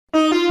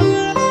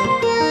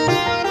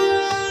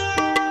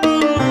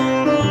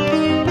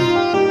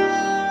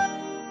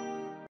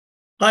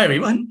Hi,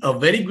 everyone. A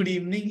very good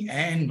evening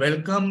and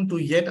welcome to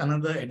yet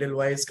another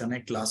Edelweiss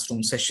Connect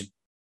classroom session.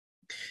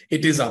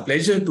 It is our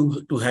pleasure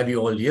to have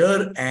you all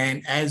here.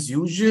 And as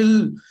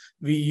usual,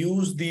 we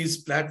use these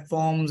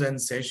platforms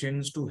and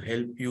sessions to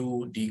help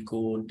you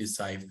decode,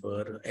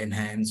 decipher,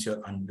 enhance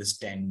your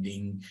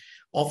understanding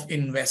of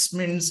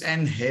investments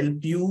and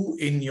help you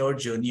in your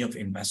journey of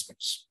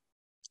investments.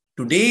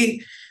 Today,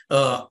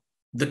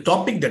 the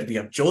topic that we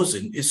have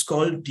chosen is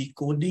called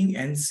Decoding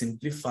and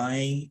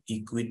Simplifying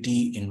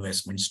Equity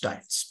Investment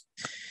Styles.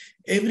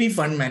 Every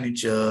fund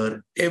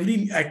manager,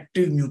 every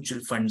active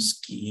mutual fund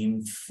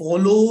scheme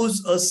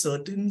follows a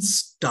certain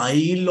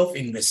style of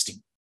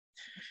investing.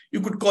 You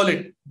could call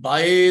it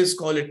bias,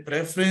 call it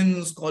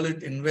preference, call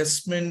it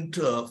investment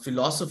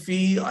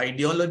philosophy,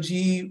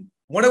 ideology,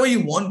 whatever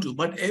you want to,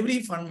 but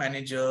every fund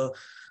manager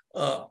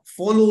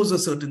follows a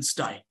certain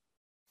style.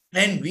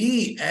 And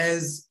we,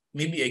 as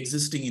maybe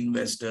existing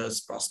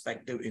investors,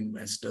 prospective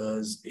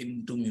investors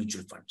into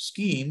mutual fund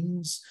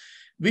schemes,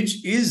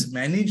 which is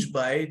managed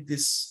by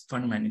this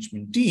fund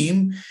management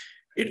team,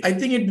 I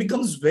think it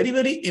becomes very,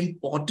 very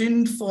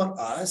important for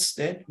us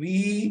that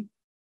we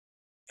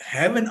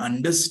have an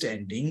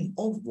understanding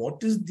of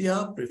what is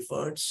their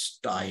preferred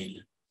style.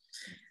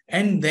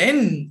 And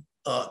then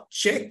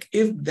check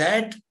if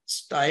that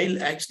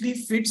style actually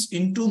fits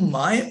into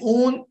my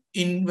own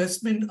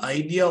investment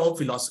idea or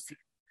philosophy.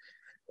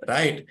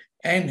 Right.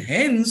 And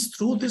hence,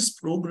 through this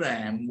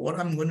program, what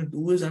I'm going to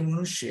do is I'm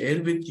going to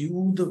share with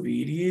you the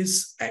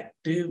various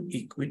active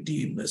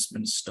equity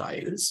investment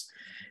styles,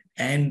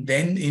 and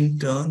then in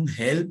turn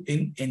help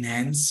in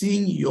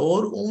enhancing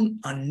your own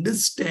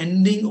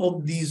understanding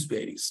of these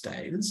various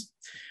styles,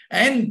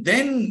 and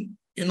then,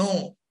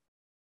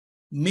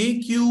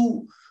 make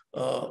you,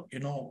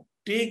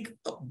 take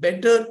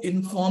better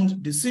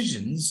informed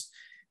decisions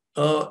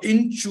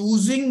in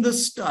choosing the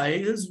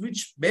styles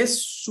which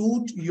best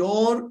suit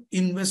your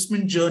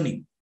investment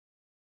journey.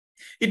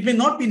 It may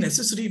not be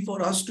necessary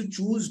for us to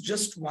choose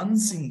just one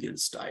single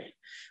style,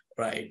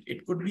 right?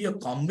 It could be a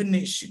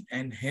combination,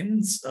 and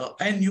hence,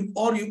 you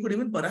could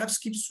even perhaps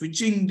keep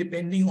switching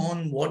depending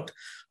on what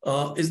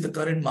is the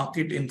current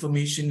market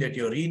information that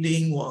you're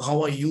reading.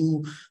 How are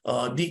you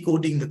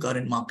decoding the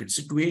current market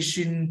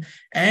situation?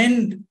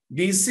 And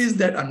basis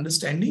that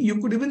understanding,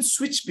 you could even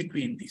switch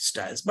between these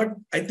styles. But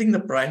I think the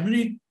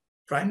primary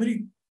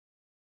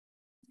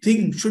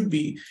thing should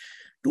be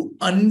to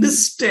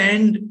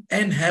understand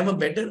and have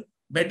a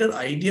better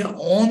idea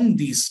on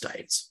these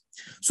styles.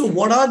 So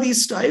what are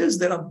these styles?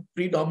 There are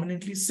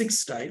predominantly 6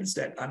 styles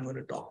that I'm going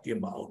to talk to you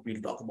about.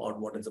 We'll talk about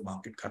what is the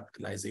market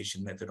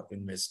capitalization method of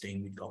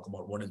investing. We'll talk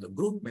about what is the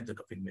growth method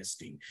of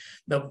investing,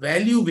 the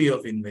value way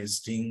of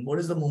investing, what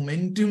is the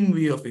momentum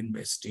way of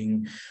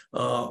investing,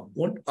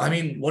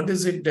 what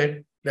is it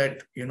that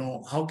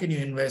how can you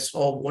invest,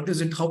 or what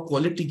is it, how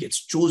quality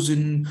gets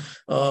chosen,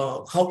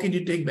 how can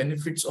you take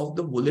benefits of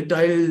the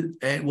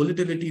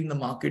volatility in the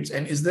markets,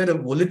 and is there a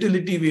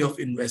volatility way of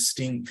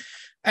investing,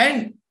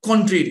 and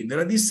contrarian. There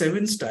are these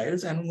 7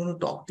 styles, and I'm going to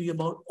talk to you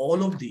about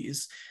all of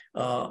these.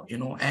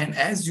 And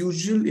as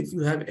usual, if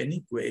you have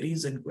any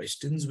queries and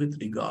questions with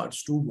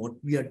regards to what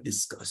we are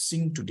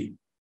discussing today,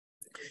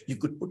 you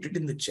could put it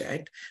in the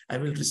chat. I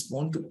will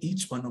respond to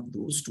each one of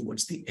those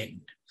towards the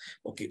end.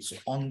 Okay, so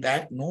on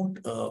that note,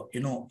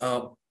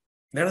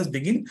 let us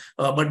begin.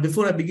 But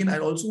before I begin, I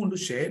also want to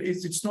share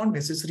is it's not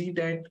necessary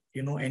that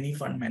any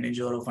fund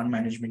manager or fund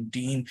management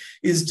team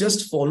is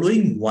just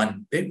following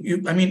one.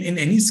 In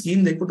any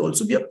scheme there could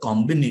also be a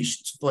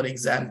combination. So for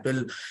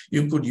example,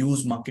 you could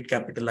use market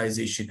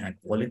capitalization and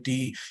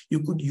quality.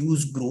 You could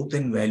use growth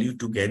and value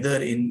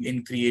together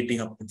in creating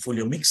a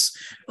portfolio mix.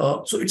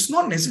 So it's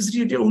not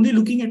necessary that you're only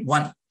looking at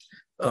one.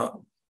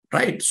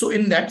 Right. So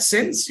in that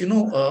sense,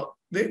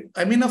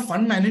 a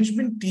fund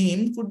management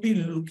team could be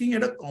looking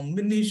at a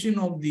combination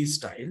of these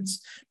styles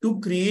to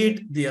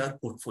create their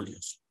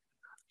portfolios.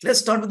 Let's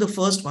start with the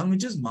first one,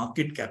 which is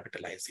market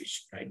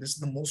capitalization, right? This is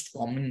the most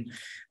common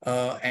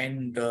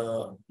and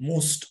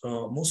most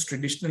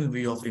traditional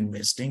way of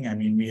investing.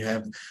 We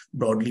have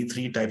broadly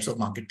 3 types of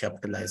market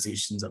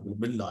capitalizations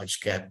available: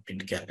 large cap,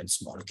 mid cap, and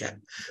small cap.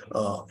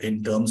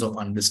 In terms of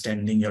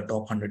understanding, your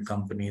top 100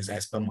 companies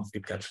as per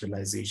market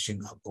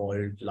capitalization are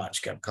called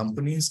large cap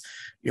companies.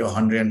 Your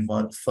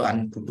 101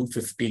 to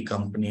 250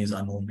 companies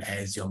are known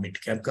as your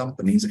mid cap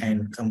companies,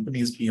 and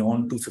companies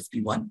beyond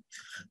 251,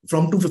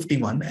 from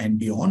 251 and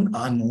beyond,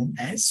 are known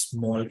as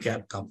small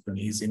cap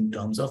companies in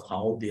terms of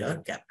how they are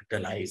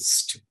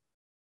capitalized.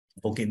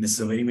 Okay, this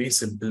is a very, very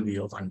simple way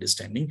of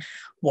understanding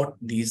what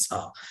these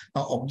are.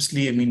 Now,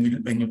 obviously,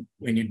 when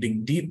you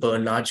dig deeper,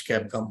 large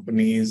cap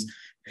companies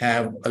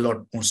have a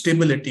lot more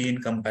stability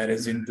in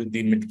comparison to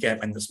the mid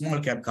cap and the small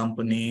cap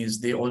companies.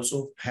 They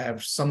also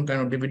have some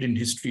kind of dividend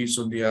history,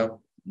 so they are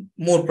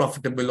more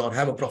profitable or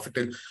have a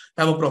profitable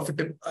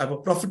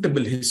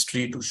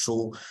history to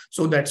show.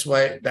 So that's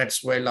why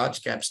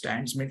large cap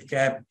stands. Mid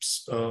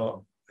caps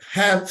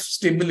have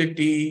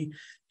stability,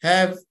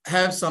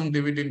 have some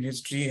dividend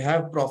history,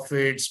 have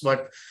profits,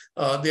 but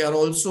they are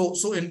also,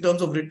 so in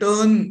terms of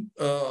return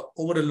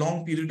over a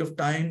long period of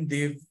time,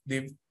 they've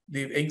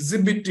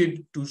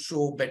exhibited to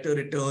show better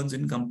returns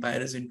in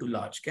comparison to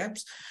large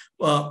caps.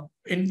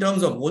 In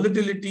terms of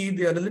volatility,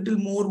 they are a little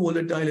more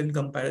volatile in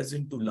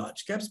comparison to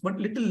large caps, but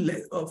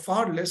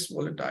far less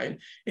volatile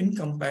in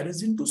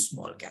comparison to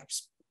small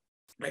caps.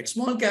 Right,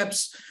 small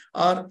caps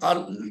are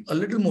a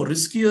little more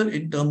riskier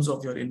in terms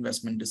of your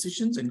investment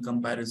decisions in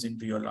comparison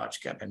to your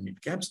large cap and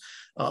mid caps.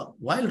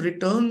 While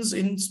returns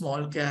in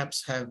small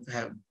caps have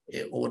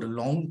over a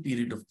long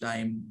period of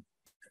time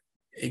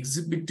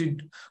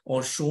exhibited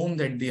or shown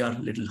that they are a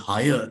little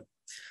higher,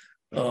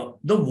 the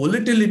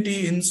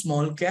volatility in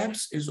small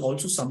caps is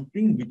also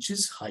something which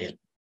is higher.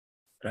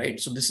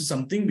 Right. So this is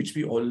something which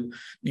we all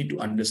need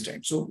to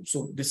understand. So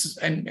this is,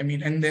 and I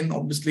mean, and then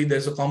obviously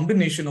there's a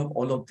combination of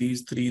all of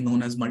these three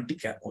known as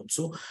multi-cap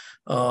also,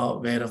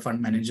 where a fund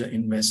manager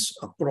invests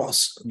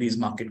across these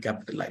market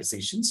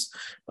capitalizations,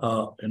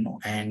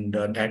 and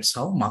that's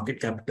how market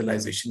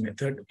capitalization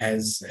method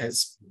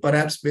has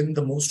perhaps been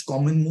the most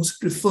common, most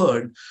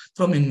preferred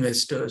from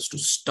investors to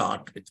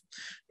start with.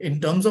 In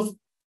terms of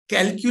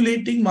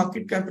calculating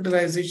market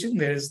capitalization,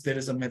 there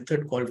is a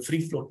method called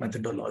free float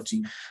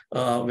methodology,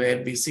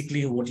 where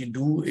basically what you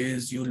do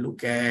is you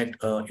look at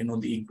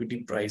the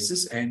equity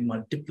prices and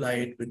multiply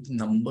it with the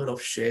number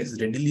of shares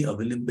readily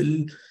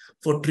available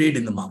for trade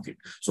in the market.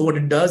 So what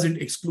it does,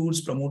 it excludes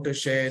promoter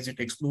shares,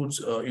 it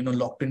excludes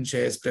locked-in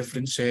shares,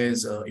 preference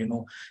shares,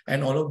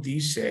 and all of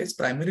these shares,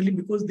 primarily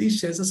because these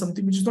shares are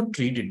something which is not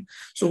traded.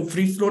 So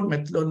free float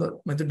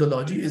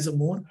methodology is a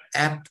more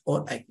apt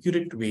or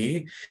accurate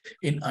way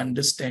in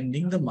understanding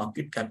the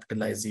market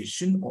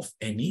capitalization of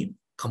any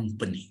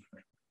company.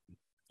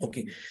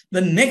 Okay,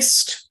 the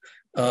next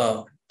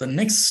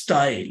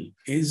style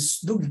is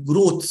the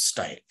growth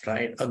style,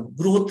 right? A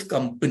growth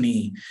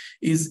company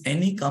is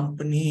any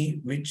company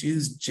which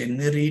is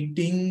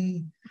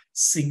generating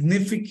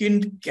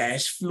significant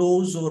cash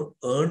flows or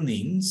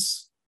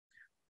earnings,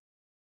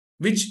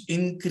 which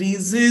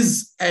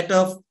increases at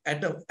a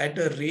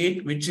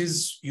rate which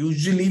is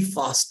usually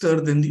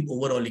faster than the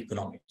overall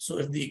economy. So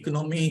if the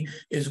economy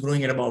is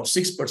growing at about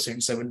 6%,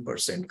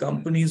 7%,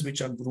 companies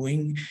which are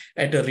growing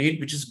at a rate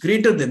which is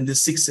greater than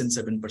this 6 and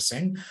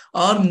 7%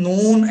 are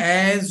known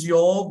as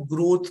your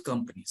growth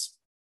companies,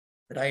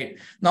 right?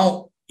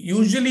 Now,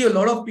 usually a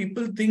lot of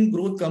people think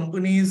growth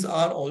companies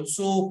are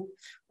also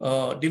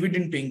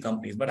dividend-paying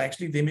companies, but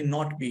actually they may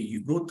not be.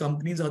 Growth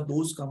companies are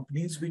those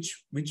companies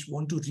which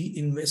want to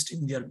reinvest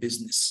in their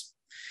business.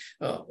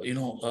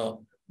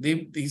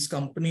 These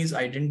companies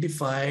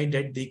identify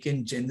that they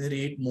can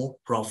generate more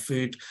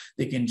profit,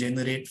 they can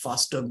generate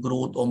faster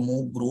growth or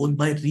more growth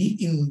by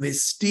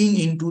reinvesting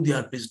into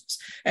their business.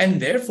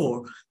 And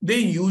therefore, they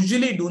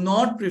usually do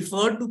not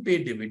prefer to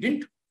pay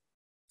dividend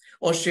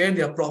or share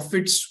their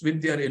profits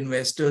with their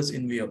investors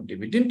in way of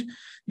dividend.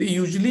 They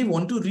usually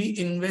want to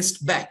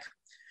reinvest back.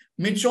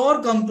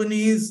 Mature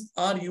companies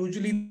are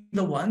usually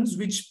the ones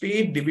which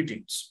pay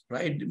dividends,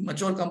 right?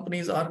 Mature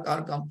companies are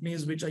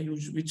companies which have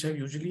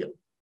usually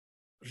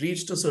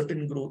reached a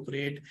certain growth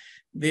rate.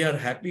 They are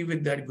happy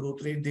with that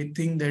growth rate. They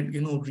think that,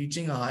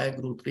 reaching a higher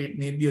growth rate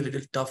may be a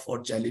little tough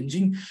or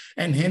challenging.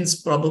 And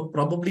hence,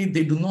 probably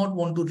they do not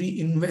want to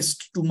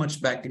reinvest too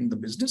much back in the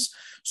business.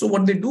 So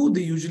what they do,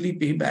 they usually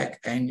pay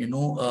back and,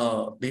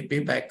 they pay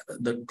back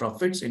the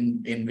profits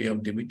in way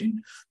of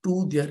dividend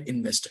to their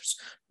investors.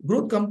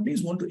 Growth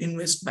companies want to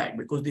invest back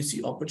because they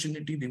see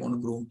opportunity. They want to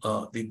grow.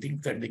 They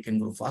think that they can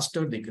grow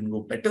faster, they can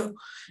grow better.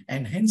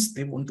 And hence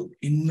they want to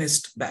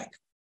invest back.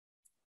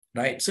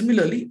 Right.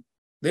 Similarly,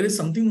 there is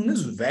something known as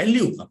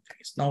value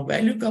companies. Now,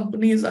 value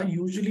companies are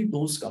usually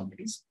those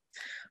companies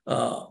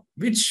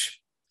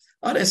which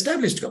are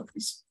established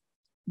companies,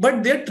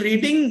 but they're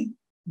trading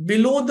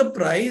below the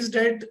price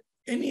that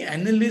any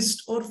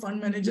analyst or fund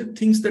manager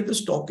thinks that the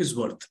stock is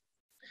worth.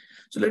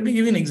 So let me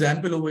give you an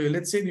example over here.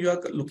 Let's say you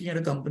are looking at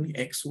a company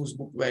X whose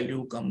book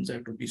value comes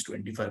at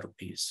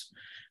 ₹25,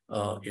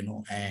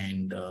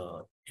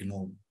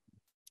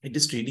 it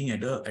is trading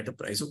at a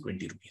price of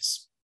 20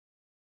 rupees.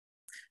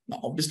 Now,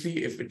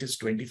 obviously, if it is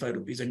 25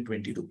 rupees and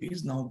 20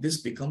 rupees, now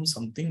this becomes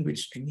something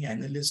which any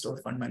analyst or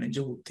fund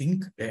manager would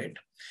think that,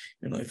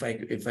 if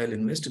I'll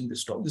invest in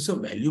this stock, this is a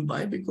value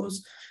buy,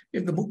 because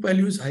if the book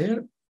value is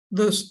higher,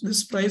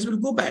 this price will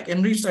go back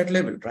and reach that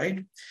level,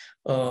 right?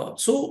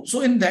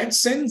 So in that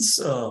sense,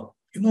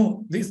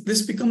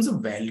 this becomes a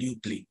value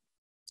play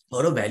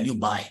or a value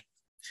buy.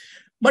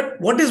 But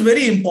what is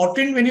very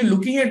important when you're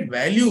looking at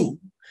value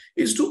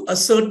is to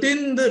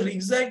ascertain the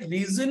exact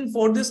reason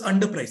for this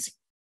underpricing.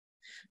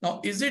 Now,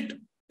 is it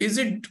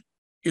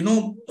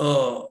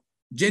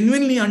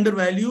genuinely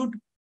undervalued,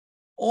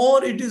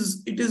 or it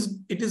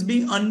is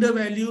being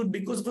undervalued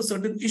because of a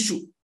certain issue?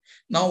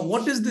 Now,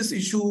 what is this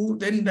issue?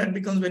 Then that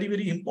becomes very,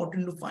 very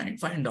important to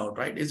find out,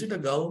 right? Is it a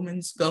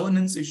governance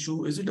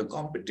issue? Is it a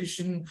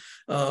competition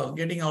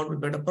getting out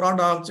with better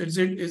products? Is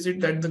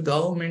it that the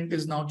government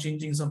is now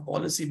changing some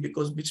policy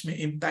which may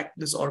impact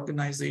this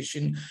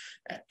organization?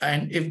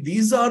 And if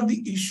these are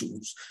the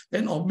issues,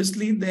 then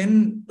obviously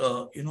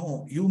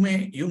you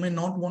may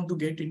not want to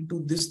get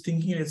into this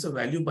thinking it's a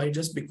value buy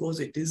just because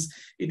it is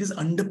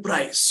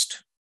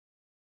underpriced.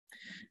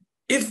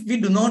 If we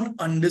do not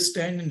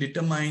understand and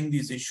determine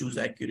these issues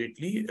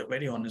accurately,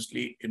 very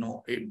honestly,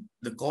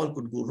 the call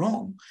could go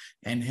wrong,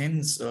 and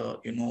hence,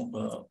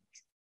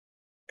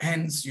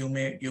 hence you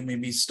may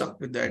be stuck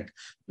with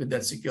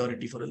that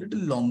security for a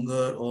little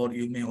longer, or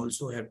you may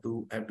also have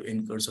to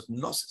incur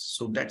certain losses.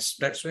 So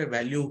that's where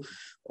value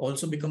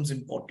also becomes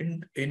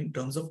important in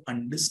terms of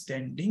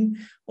understanding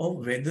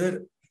of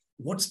whether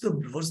what's the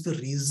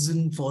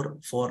reason for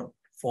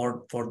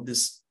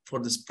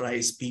this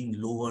price being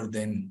lower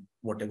than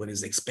whatever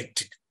is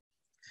expected,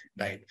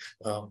 right?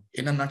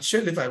 In a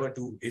nutshell, if I were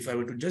to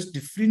just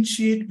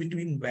differentiate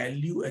between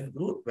value and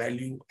growth,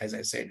 value, as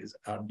I said, is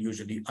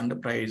usually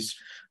underpriced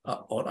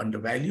or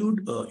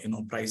undervalued.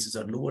 Prices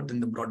are lower than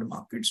the broader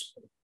markets.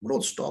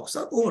 Growth stocks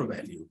are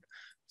overvalued.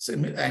 So,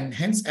 and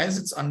hence, as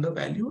it's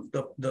undervalued,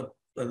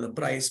 the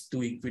price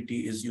to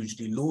equity is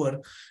usually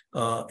lower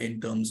in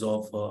terms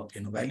of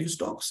value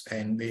stocks,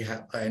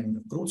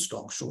 and growth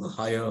stocks show a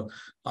higher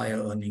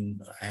earning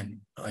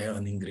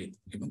rate.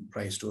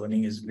 Price to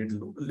earning is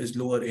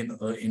lower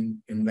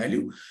in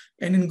value,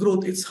 and in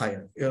growth it's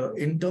higher.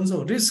 In terms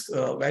of risk,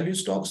 value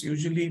stocks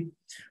usually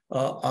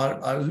are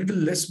a little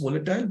less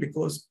volatile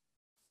because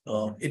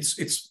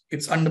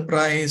it's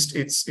underpriced.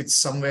 It's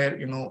somewhere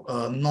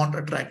not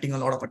attracting a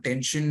lot of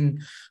attention,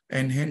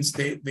 and hence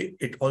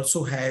it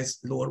also has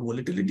lower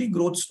volatility.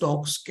 Growth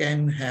stocks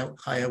can have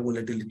higher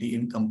volatility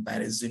in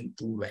comparison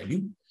to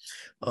value.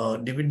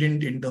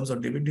 In terms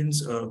of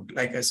dividends,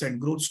 like I said,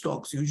 growth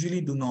stocks usually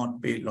do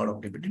not pay a lot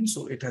of dividends,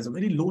 so it has a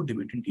very low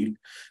dividend yield.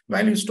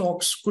 Value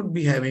stocks could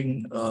be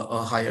having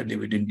a higher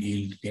dividend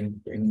yield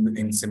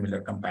in similar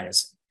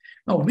comparison.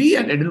 Now, we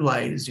at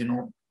Edelweiss,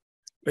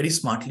 very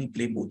smartly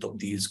play both of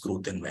these,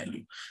 growth and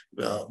value.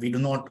 We do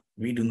not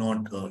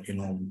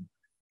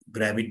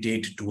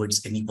gravitate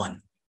towards any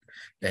one,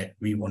 that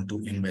we want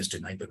to invest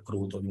in either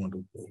growth or we want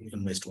to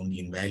invest only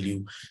in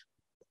value.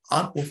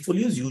 Our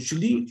portfolios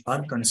usually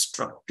are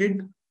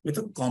constructed with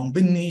a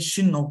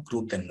combination of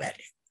growth and value.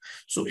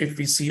 So if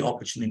we see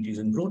opportunities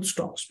in growth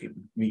stocks,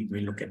 we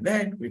look at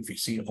that. If we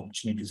see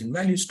opportunities in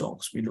value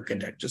stocks, we look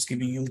at that. Just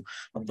giving you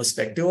a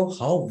perspective of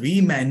how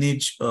we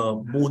manage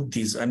both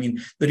these. I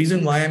mean, the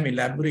reason why I'm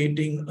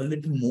elaborating a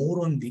little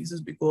more on these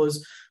is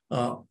because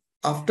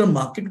after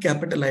market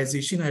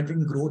capitalization, I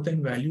think growth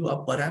and value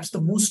are perhaps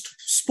the most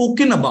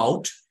spoken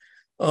about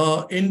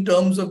in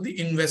terms of the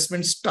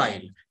investment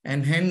style,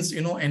 and hence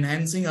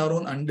enhancing our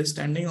own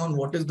understanding on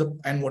what is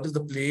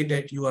the play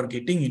that you are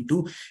getting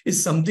into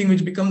is something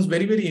which becomes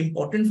very, very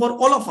important for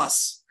all of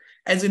us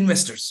as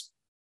investors.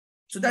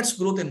 So that's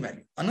growth and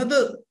value.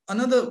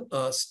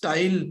 Another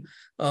style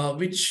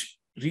which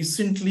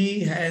recently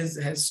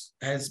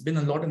has been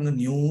a lot in the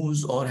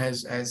news or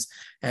has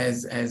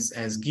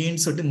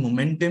gained certain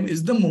momentum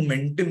is the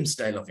momentum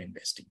style of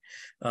investing.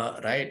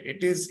 Right?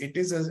 It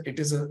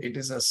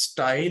is a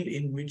style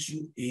in which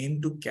you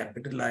aim to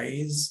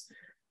capitalize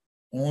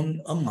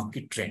on a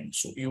market trend.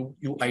 So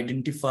you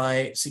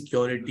identify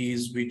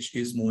securities which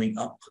is moving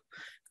up.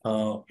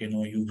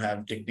 You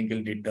have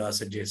technical data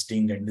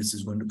suggesting that this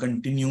is going to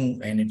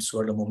continue, and it's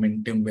got a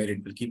momentum where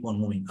it will keep on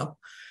moving up,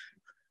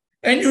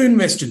 and you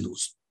invest in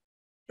those,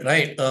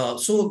 right?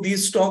 So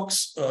these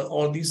stocks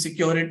or these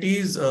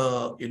securities,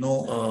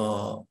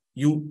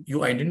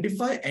 you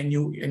identify and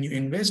you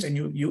invest, and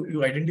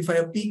you identify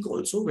a peak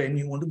also when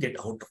you want to get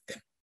out of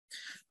them,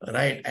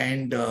 right?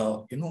 And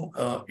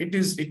it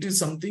is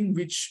something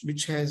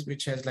which has,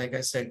 like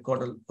I said,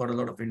 got a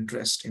lot of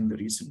interest in the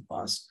recent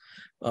past,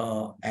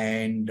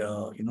 and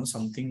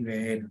something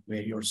where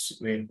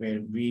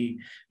we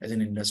as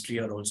an industry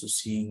are also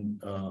seeing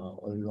a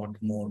lot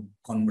more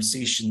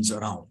conversations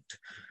around,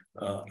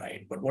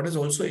 right? But what is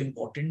also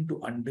important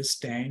to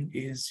understand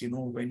is,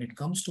 when it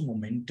comes to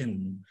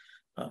momentum,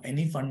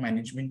 any fund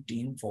management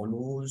team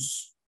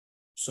follows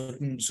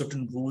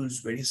certain rules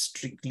very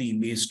strictly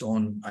based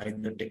on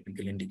either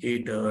technical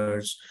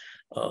indicators,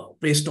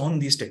 based on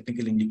these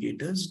technical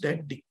indicators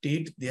that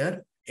dictate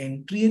their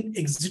entry and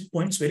exit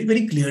points very,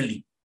 very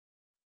clearly,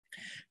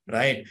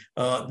 right?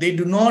 They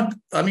do not,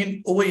 I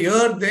mean, over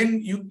here,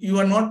 then you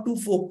are not too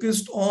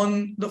focused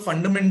on the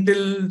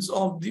fundamentals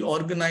of the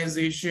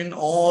organization,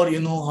 or,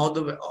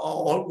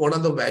 or what are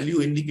the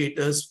value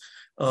indicators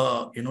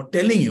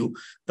telling you,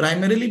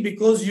 primarily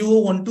because you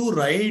want to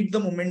ride the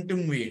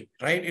momentum wave,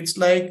 right? It's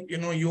like,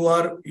 you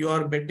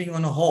are betting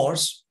on a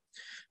horse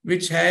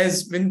which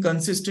has been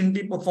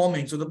consistently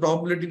performing. So the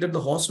probability that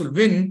the horse will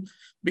win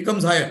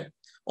becomes higher.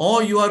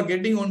 Or you are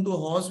getting onto a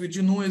horse which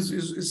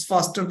is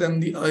faster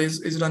than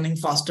is running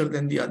faster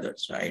than the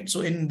others, right?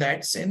 So in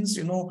that sense,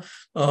 you want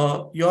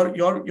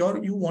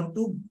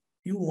to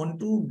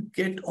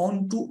get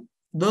onto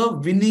the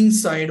winning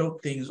side of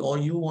things, or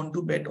you want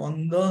to bet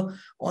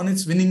on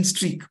its winning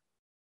streak.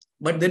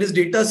 But there is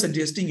data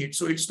suggesting it,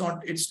 so it's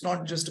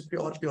not just a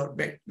pure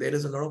bet. There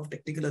is a lot of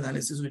technical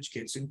analysis which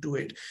gets into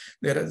it.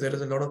 There is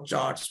a lot of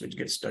charts which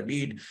get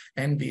studied,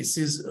 and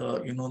basis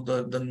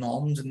the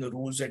norms and the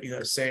rules that you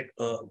have set,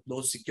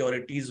 those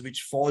securities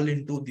which fall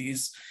into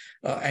these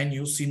and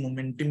you see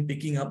momentum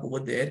picking up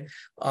over there,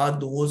 are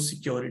those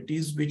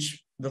securities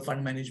which the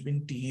fund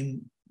management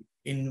team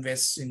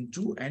invests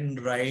into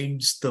and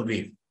rides the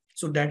wave.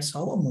 So that's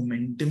how a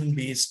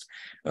momentum-based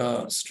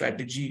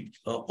strategy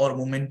or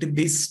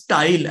momentum-based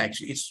style,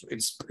 actually,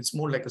 it's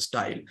more like a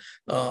style,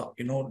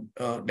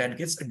 that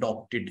gets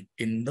adopted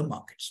in the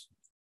markets.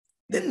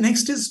 Then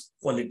next is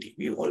quality.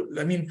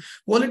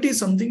 Quality is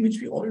something which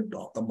we all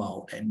talk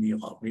about and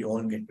we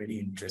all get very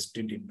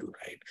interested into,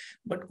 right?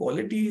 But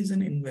quality is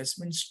an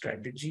investment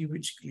strategy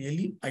which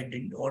clearly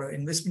or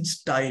investment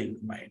style,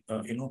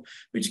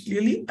 which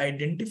clearly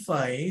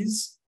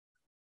identifies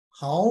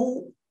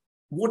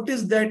what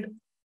is that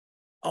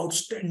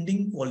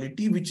outstanding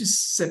quality which is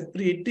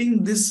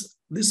separating this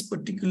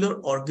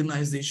particular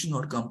organization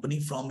or company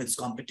from its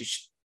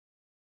competition.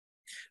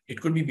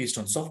 It could be based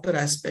on softer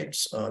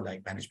aspects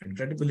like management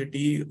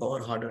credibility,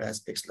 or harder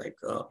aspects like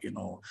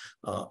your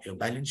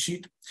balance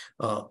sheet.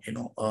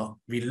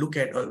 We look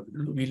at a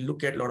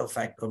lot of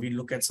factors. We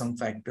look at some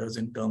factors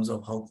in terms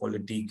of how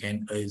quality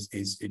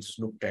is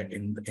looked at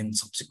in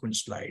subsequent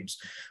slides.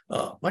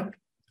 But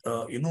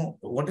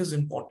what is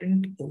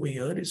important over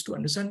here is to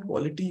understand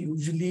quality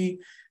usually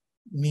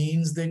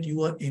means that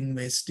you are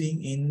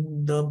investing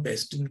in the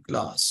best in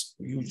class.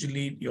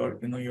 Usually your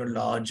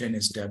large and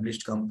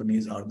established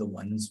companies are the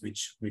ones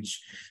which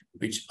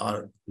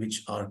are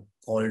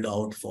called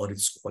out for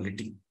its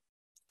quality,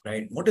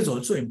 right? What is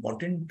also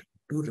important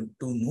to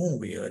know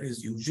where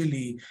is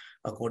usually,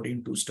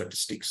 according to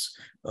statistics,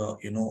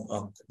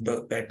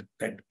 that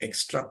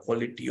extra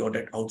quality or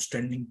that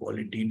outstanding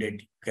quality, that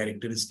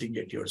characteristic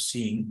that you're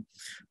seeing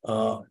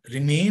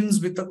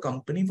remains with a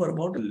company for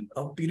about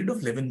a period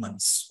of 11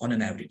 months on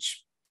an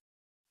average,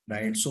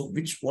 right? So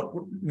what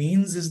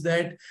means is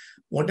that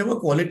whatever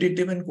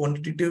qualitative and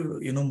quantitative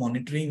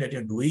monitoring that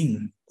you're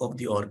doing of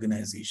the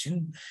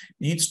organization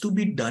needs to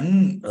be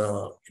done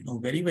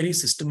very, very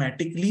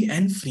systematically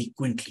and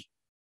frequently.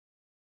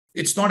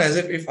 It's not as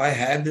if I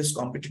have this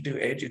competitive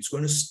edge, it's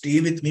going to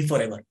stay with me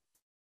forever,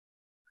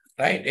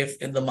 right? If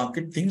the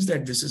market thinks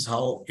that this is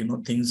how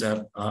things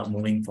are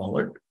moving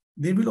forward,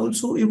 they will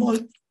also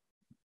evolve.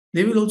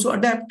 They will also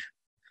adapt,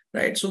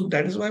 right? So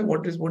that is why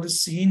what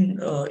is seen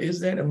is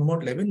that in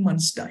about 11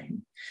 months'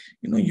 time,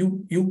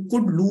 you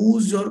could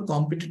lose your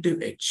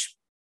competitive edge,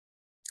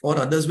 or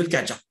others will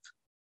catch up,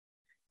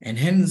 and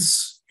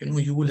hence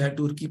you will have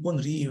to keep on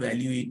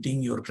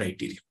reevaluating your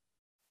criteria.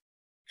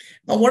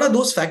 Now, what are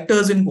those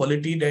factors in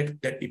quality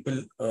that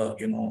people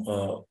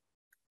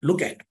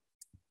look at?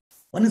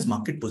 One is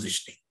market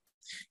positioning.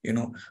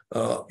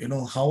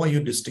 How are you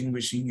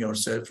distinguishing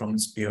yourself from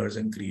its peers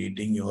and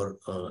creating your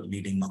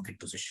leading market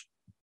position?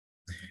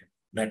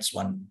 That's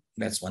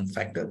one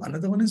factor.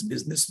 Another one is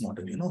business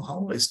model.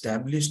 How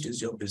established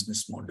is your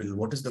business model?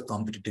 What is the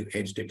competitive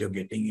edge that you're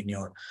getting in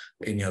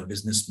your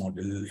business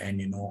model?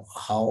 And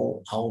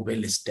how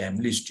well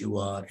established you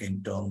are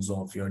in terms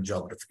of your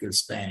geographical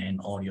span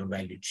or your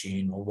value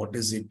chain, or what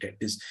is it that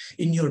is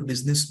in your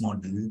business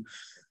model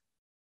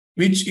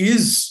which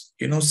is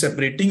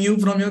separating you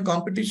from your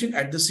competition,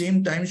 at the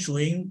same time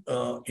showing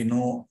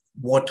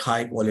what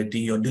high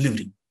quality you're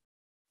delivering.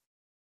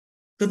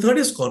 The third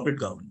is corporate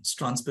governance,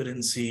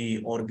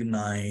 transparency,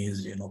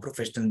 organized,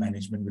 professional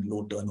management with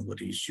low turnover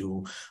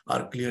ratio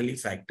are clearly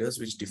factors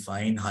which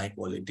define high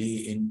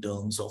quality in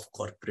terms of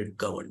corporate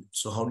governance.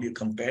 So how do you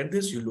compare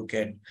this? You look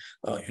at,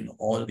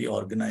 all the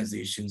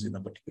organizations in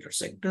a particular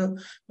sector.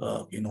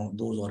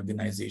 Those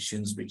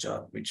organizations which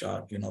are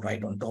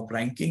right on top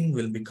ranking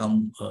will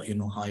become,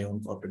 high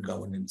on corporate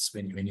governance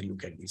when you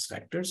look at these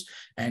factors.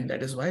 And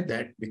that is why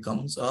that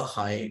becomes a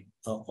high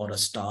or a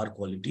star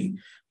quality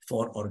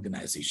for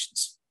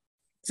organizations.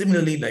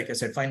 Similarly, like I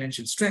said,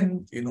 financial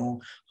strength,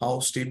 how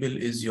stable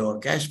is your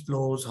cash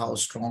flows, how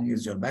strong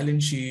is your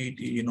balance sheet,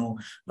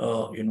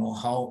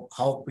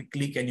 how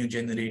quickly can you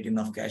generate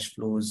enough cash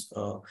flows,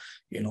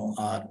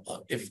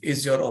 if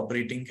is your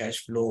operating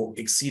cash flow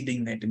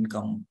exceeding net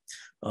income,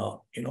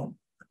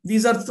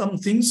 these are some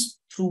things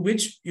through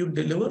which you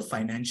deliver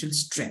financial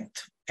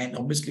strength. And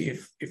obviously,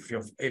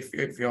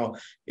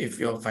 if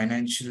your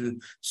financial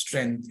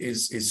strength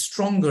is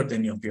stronger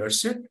than your peer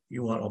set,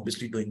 you are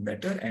obviously doing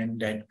better, and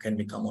that can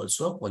become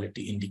also a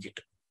quality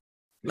indicator.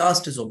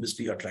 Last is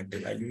obviously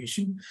attractive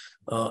valuation.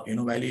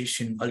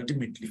 Valuation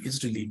ultimately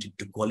is related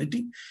to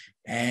quality,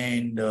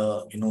 and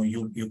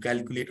you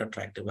calculate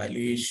attractive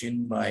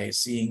valuation by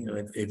seeing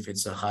if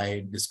it's a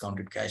high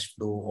discounted cash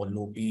flow or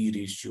low PE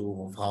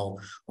ratio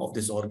of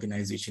this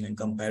organization in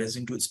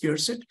comparison to its peer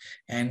set,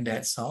 and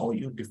that's how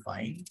you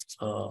define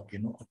a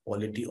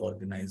quality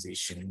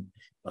organization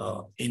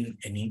in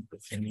any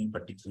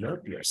particular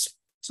peer set.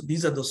 So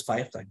these are those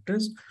 5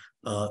 factors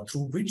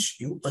through which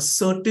a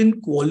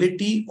certain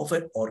quality of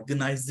an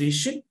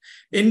organization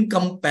in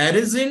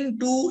comparison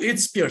to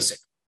its peer set.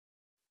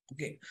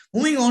 Okay,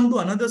 moving on to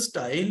another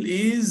style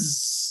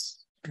is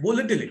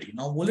volatility.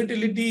 Now,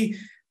 volatility,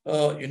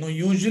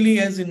 usually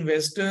as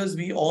investors,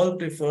 we all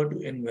prefer to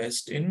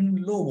invest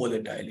in low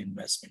volatile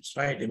investments,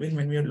 right? Even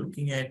when we are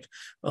looking at,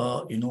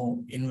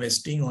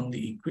 investing on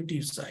the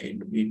equity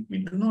side, we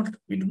do not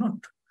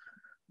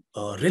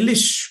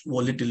relish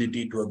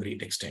volatility to a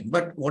great extent.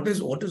 But what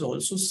is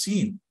also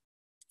seen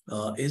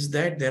is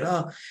that there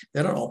are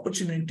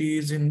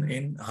opportunities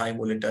in high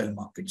volatile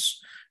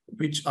markets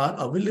which are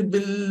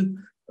available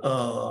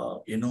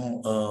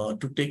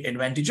to take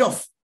advantage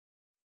of.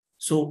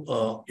 So,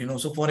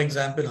 so for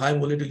example, high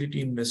volatility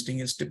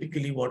investing is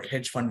typically what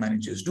hedge fund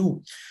managers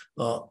do,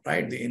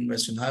 right? They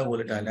invest in high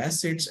volatile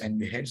assets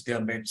and they hedge their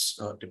bets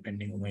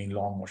depending on going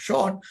long or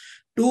short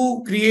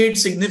to create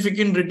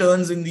significant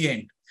returns in the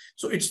end.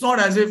 So it's not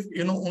as if,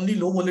 only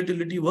low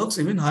volatility works.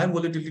 Even high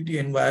volatility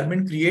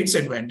environment creates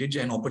advantage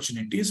and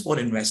opportunities for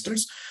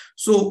investors.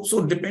 So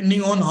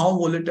depending on how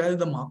volatile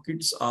the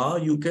markets are,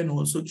 you can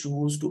also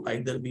choose to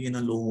either be in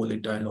a low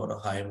volatile or a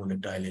high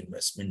volatile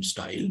investment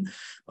style.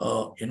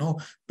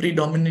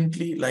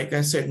 Predominantly, like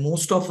I said,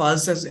 most of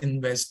us as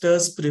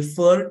investors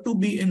prefer to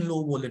be in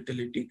low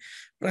volatility,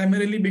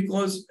 primarily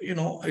because,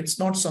 it's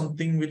not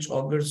something which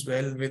augurs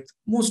well with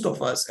most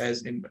of us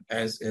as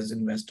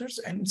investors,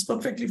 and it's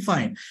perfectly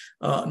fine.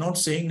 Not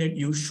saying that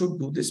you should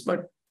do this,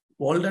 but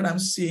all that I'm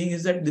saying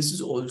is that this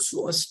is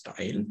also a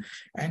style,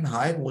 and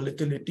high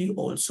volatility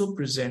also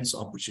presents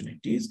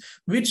opportunities,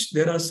 which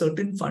there are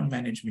certain fund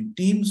management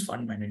teams,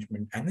 fund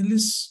management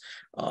analysts,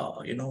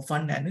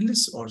 fund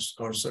analysts or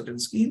certain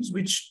schemes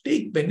which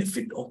take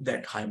benefit of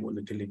that high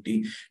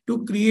volatility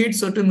to create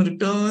certain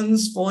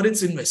returns for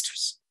its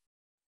investors.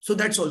 So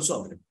that's also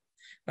available.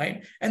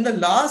 Right. And the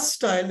last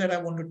style that I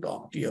want to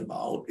talk to you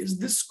about is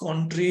this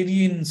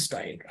contrarian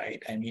style,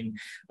 right? I mean,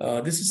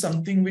 this is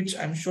something which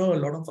I'm sure a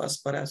lot of us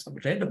perhaps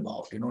have read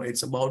about.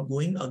 It's about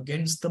going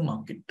against the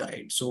market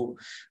tide. So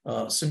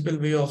simple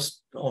way of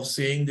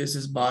saying this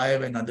is buy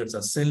when others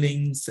are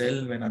selling,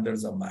 sell when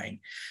others are buying.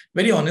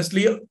 Very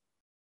honestly,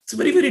 it's a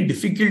very, very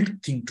difficult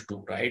thing to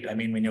do, right? I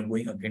mean, when you're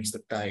going against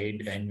the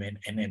tide and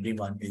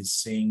everyone is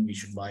saying we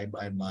should buy,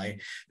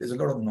 there's a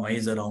lot of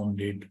noise around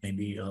it,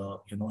 maybe,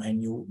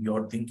 and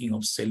you're thinking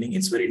of selling.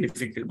 It's very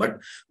difficult. But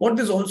what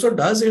this also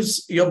does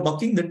is you're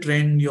bucking the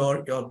trend,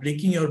 you're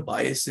breaking your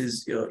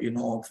biases,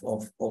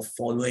 of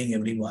following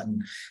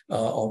everyone,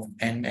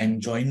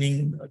 and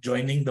joining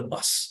the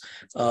bus,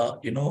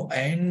 you're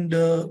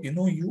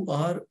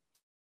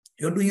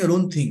doing your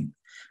own thing.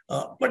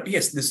 But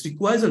yes, this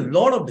requires a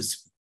lot of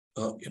discipline.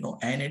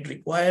 And it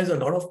requires a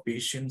lot of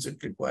patience.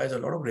 It requires a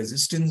lot of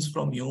resistance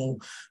from you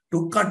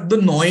to cut the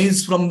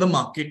noise from the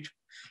market,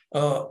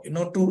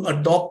 to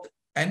adopt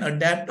and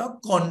adapt a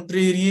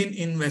contrarian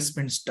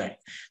investment style.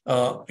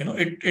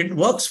 It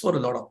works for a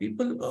lot of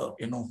people,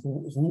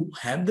 who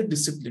have the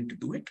discipline to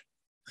do it.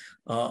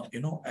 But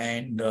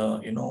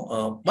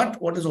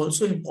what is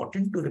also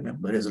important to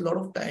remember is a lot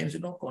of times,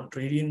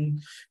 contrarian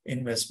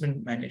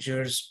investment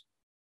managers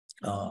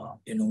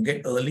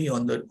get early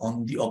on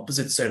the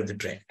opposite side of the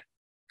trend.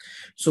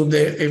 So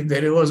if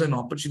there was an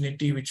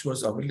opportunity which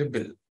was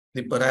available,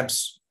 they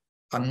perhaps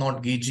are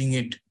not gauging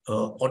it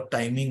or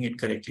timing it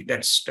correctly.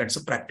 That's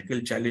a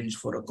practical challenge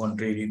for a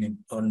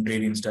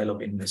contrarian style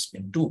of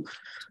investment too,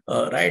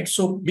 right?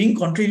 So being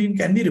contrarian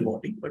can be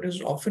rewarding, but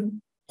is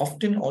often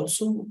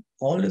also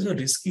called as a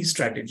risky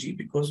strategy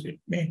because it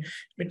may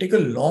take a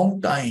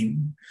long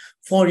time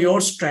for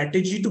your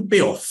strategy to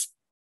pay off.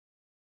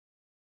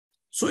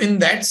 So in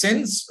that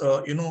sense,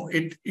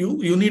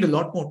 you need a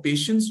lot more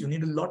patience, you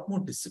need a lot more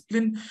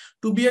discipline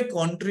to be a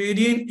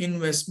contrarian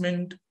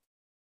investment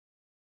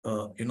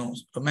a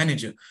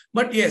manager.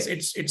 But yes,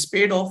 it's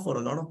paid off for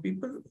a lot of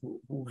people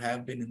who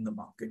have been in the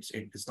markets.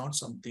 It is not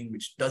something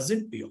which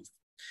doesn't pay off.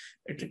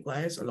 It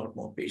requires a lot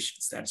more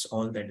patience. That's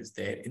all that is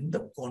there in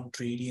the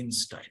contrarian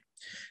style,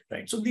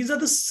 right? So these are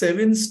the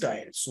 7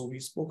 styles. So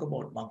we spoke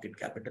about market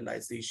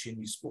capitalization,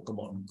 we spoke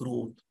about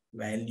growth,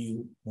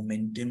 value,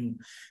 momentum,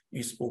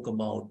 we spoke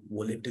about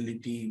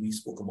volatility, we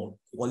spoke about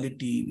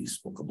quality, we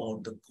spoke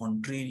about the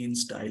contrarian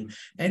style.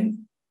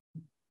 And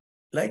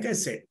like I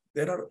said,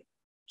 there are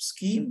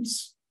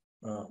schemes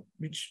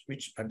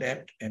which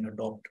adapt and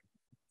adopt,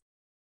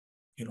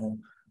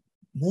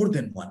 more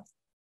than one.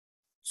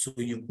 So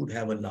you could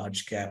have a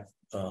large cap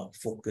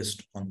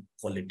focused on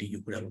quality.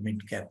 You could have a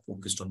mid cap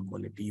focused on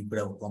quality. You could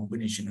have a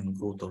combination in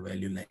growth or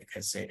value, like I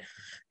said.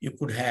 You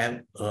could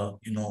have,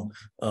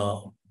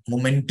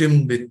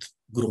 momentum with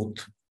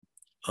growth.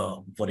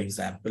 For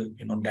example,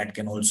 that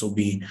can also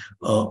be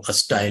a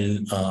style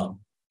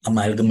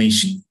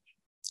amalgamation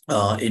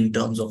in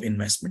terms of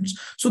investments.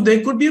 So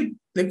there could be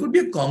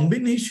a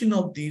combination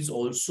of these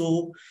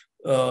also,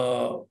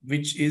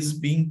 which is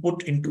being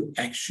put into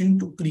action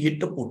to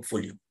create a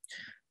portfolio.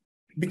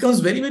 becomes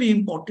very, very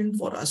important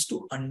for us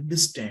to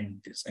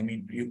understand this. I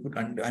mean,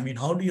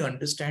 how do you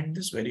understand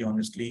this? Very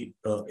honestly,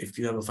 if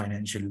you have a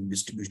financial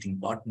distributing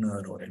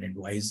partner or an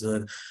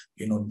advisor,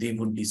 they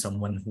would be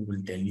someone who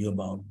will tell you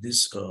about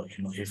this.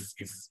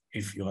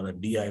 If you are a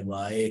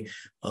DIY,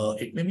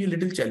 it may be a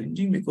little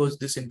challenging because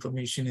this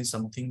information is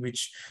something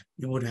which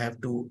you would have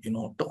to,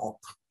 talk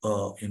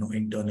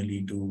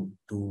internally to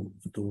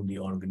the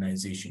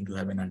organization to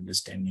have an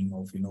understanding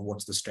of,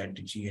 what's the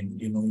strategy,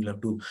 and, you'll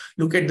have to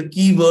look at the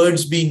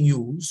keywords being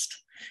used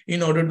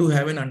in order to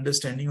have an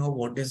understanding of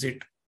what is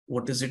it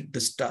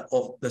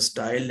the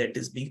style that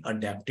is being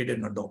adapted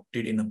and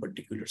adopted in a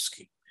particular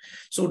scheme.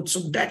 So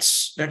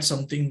that's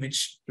something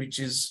which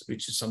is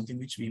something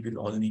which we will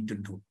all need to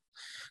do.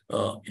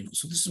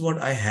 So this is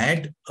what I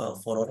had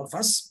for all of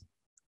us.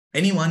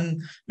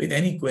 Anyone with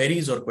any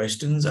queries or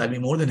questions, I'll be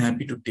more than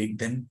happy to take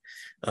them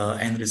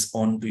and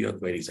respond to your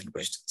queries and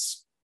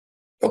questions.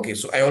 Okay,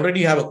 so I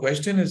already have a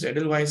question. Is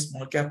Edelweiss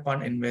small cap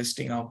fund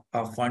investing our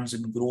funds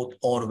in growth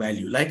or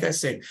value? Like I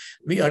said,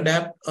 we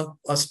adapt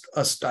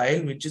a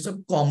style which is a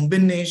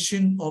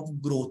combination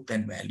of growth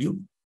and value.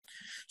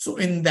 So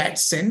in that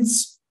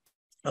sense,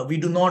 we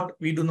do not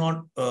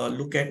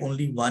look at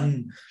only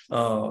one,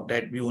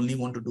 that we only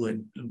want to do it.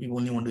 We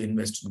only want to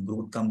invest in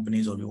growth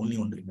companies, or we only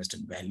want to invest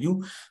in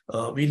value.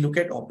 We look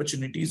at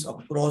opportunities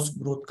across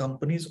growth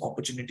companies,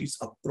 opportunities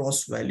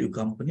across value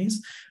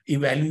companies,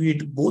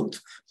 evaluate both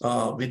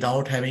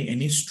without having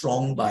any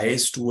strong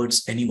bias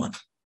towards anyone.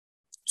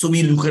 So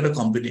we look at a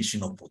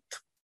combination of both.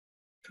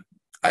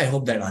 I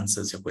hope that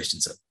answers your question,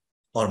 sir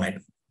or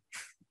madam.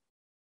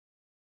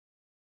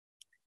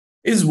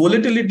 Is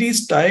volatility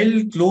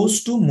style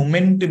close to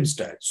momentum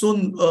style?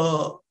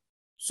 So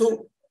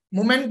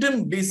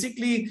momentum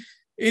basically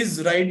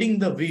is riding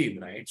the wave,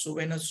 right? So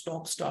when a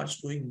stock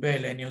starts doing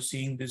well and you're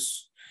seeing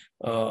this,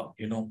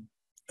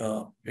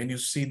 when you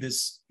see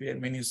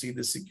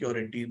the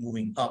security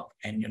moving up,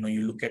 and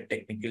you look at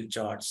technical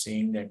charts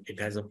saying that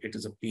it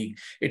is a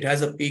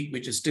peak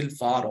which is still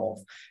far off,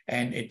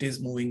 and it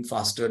is moving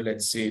faster,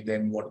 let's say,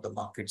 than what the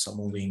markets are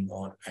moving,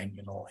 and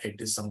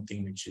it is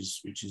something which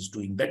is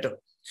doing better.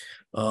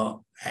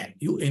 And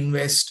you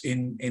invest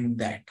in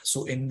that.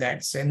 So in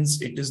that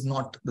sense, it is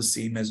not the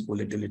same as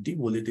volatility.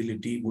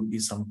 Volatility would be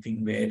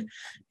something where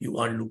you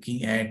are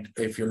looking at,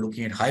 if you're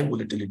looking at high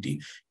volatility,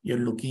 you're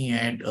looking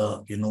at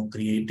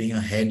creating a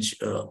hedge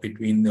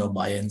between the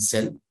buy and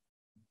sell,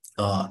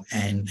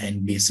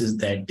 and basis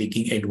that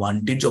taking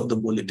advantage of the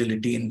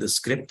volatility in the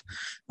script.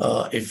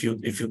 If you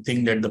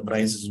think that the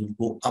prices will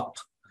go up,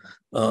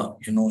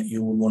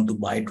 you would want to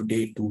buy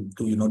today to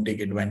take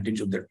advantage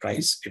of that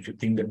price. If you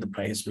think that the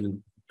price will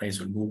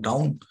go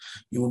down,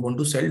 you would want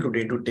to sell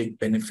today to take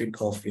benefit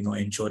of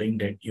ensuring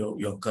that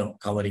you're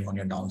covering on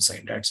your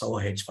downside. That's how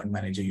a hedge fund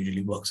manager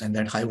usually works, and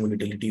that high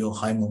volatility or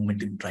high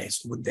momentum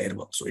price would there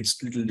work. So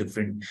it's a little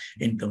different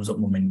in terms of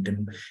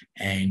momentum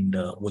and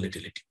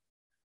volatility.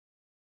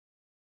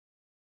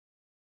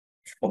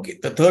 Okay,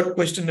 the third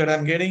question that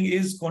I'm getting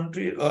is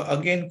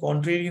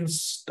contrarian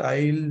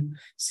style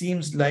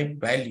seems like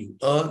value.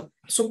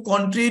 So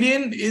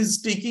contrarian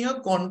is taking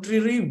a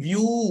contrary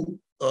view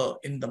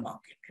in the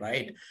market,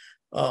 right?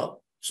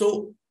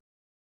 So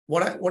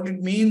what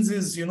it means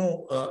is,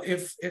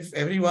 if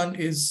everyone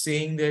is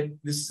saying that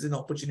this is an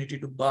opportunity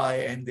to buy,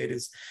 and there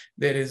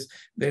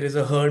is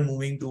a herd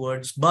moving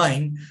towards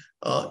buying,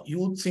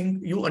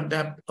 you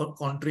adapt a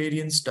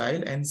contrarian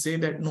style and say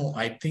that, no,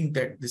 I think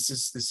that this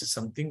is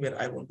something where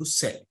I want to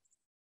sell.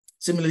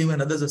 Similarly,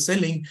 when others are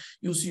selling,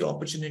 you see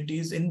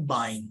opportunities in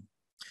buying.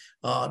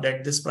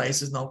 That this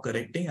price is now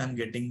correcting, I'm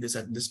getting this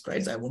at this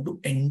price, I want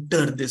to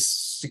enter this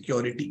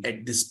security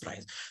at this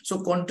price. So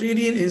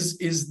contrarian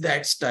is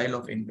that style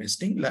of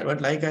investing.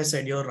 But like I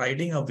said, you're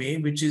riding a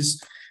wave which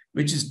is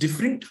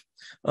different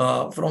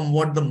from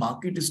what the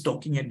market is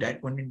talking at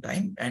that point in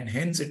time, and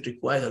hence it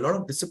requires a lot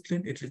of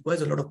discipline, it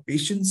requires a lot of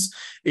patience,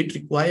 it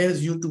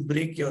requires you to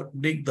break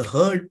the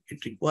herd,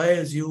 it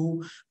requires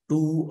you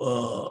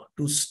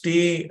to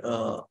stay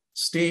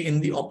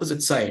in the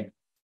opposite side.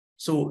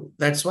 So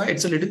that's why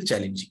it's a little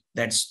challenging.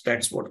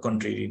 That's what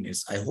contrarian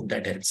is. I hope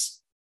that helps.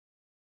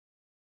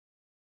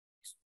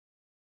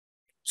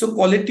 So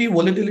quality,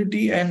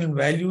 volatility, and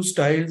value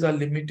styles are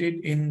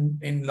limited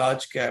in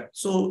large cap.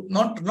 So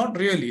not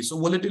really. So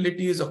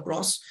volatility is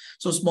across.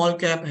 So small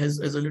cap is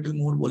a little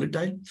more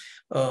volatile,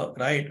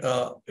 right?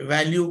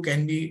 Value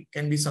can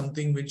be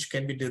something which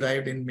can be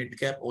derived in mid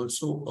cap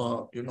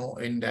also,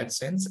 in that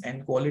sense.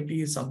 And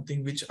quality is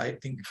something which I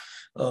think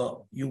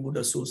you would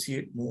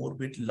associate more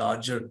with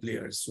larger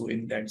players. So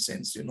in that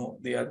sense,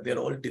 they're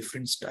all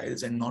different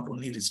styles and not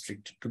only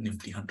restricted to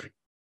Nifty 100.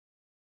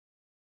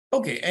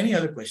 Okay, any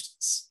other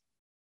questions?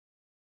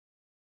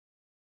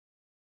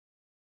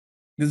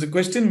 There's a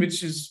question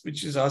which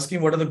is asking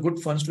what are the good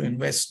funds to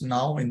invest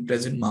now in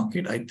present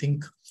market. I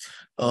think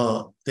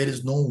there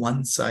is no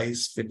one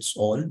size fits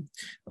all.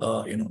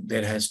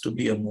 There has to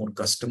be a more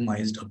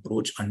customized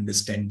approach,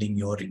 understanding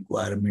your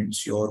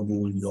requirements, your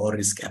goal, your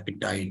risk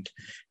appetite,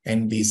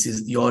 and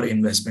basis your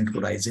investment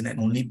horizon, and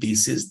only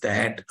basis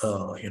that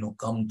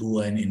come to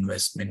an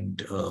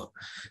investment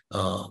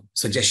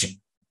suggestion.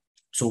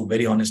 So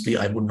very honestly,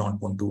 I would not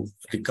want to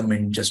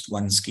recommend just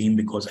one scheme,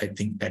 because I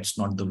think that's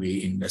not the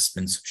way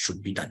investments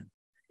should be done.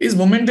 Is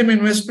momentum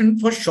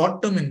investment for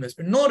short-term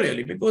investment? No,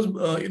 really, because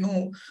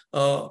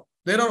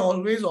there are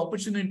always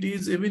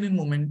opportunities even in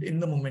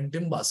the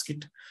momentum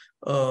basket,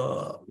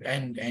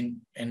 and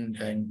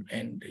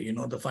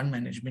the fund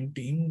management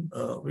team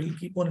will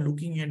keep on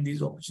looking at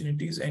these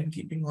opportunities and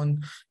keeping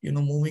on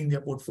moving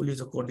their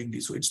portfolios accordingly.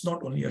 So it's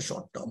not only a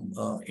short-term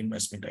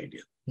investment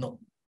idea. No.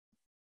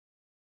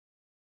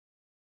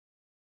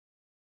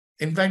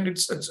 In fact,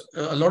 it's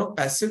a lot of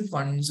passive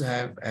funds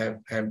have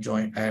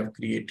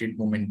created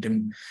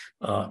momentum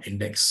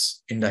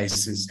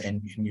indices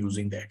and in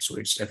using that. So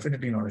it's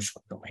definitely not a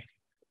short-term idea.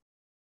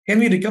 Can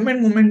we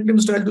recommend momentum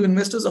style to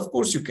investors? Of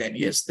course you can.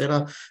 Yes, there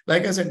are,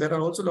 like I said, there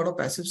are also a lot of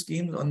passive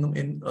schemes on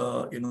them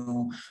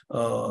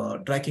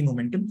tracking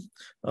momentum.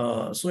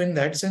 So in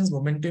that sense,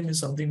 momentum is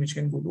something which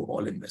can go to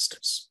all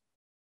investors.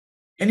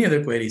 Any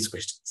other queries,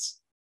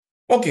 questions?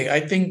 Okay, I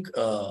think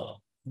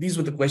these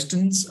were the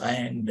questions,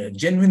 and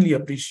genuinely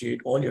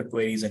appreciate all your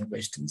queries and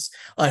questions.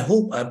 I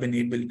hope I've been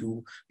able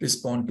to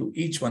respond to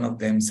each one of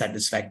them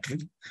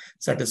satisfactorily.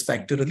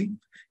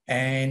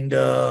 And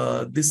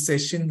this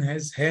session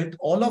has helped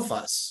all of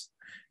us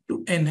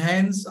to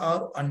enhance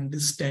our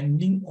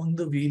understanding on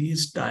the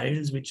various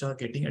styles which are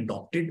getting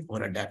adopted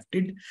or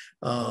adapted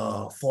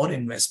for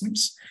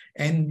investments.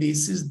 And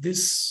this is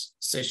this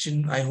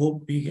session, I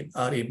hope we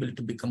are able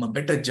to become a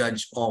better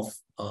judge of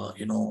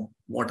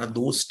what are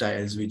those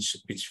styles which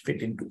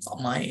fit into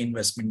my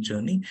investment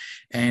journey,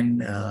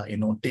 and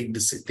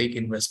take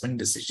investment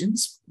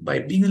decisions by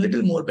being a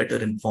little more better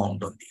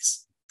informed on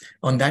these.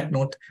 On that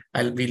note,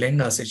 we'll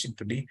end our session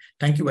today.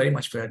 Thank you very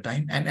much for your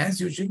time. And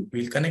as usual,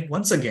 we'll connect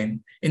once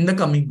again in the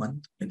coming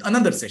month with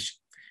another session.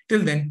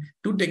 Till then,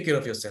 do take care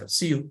of yourself.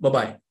 See you.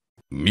 Bye-bye.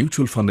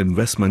 Mutual fund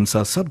investments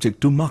are subject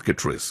to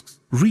market risks.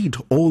 Read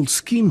all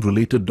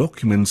scheme-related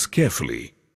documents carefully.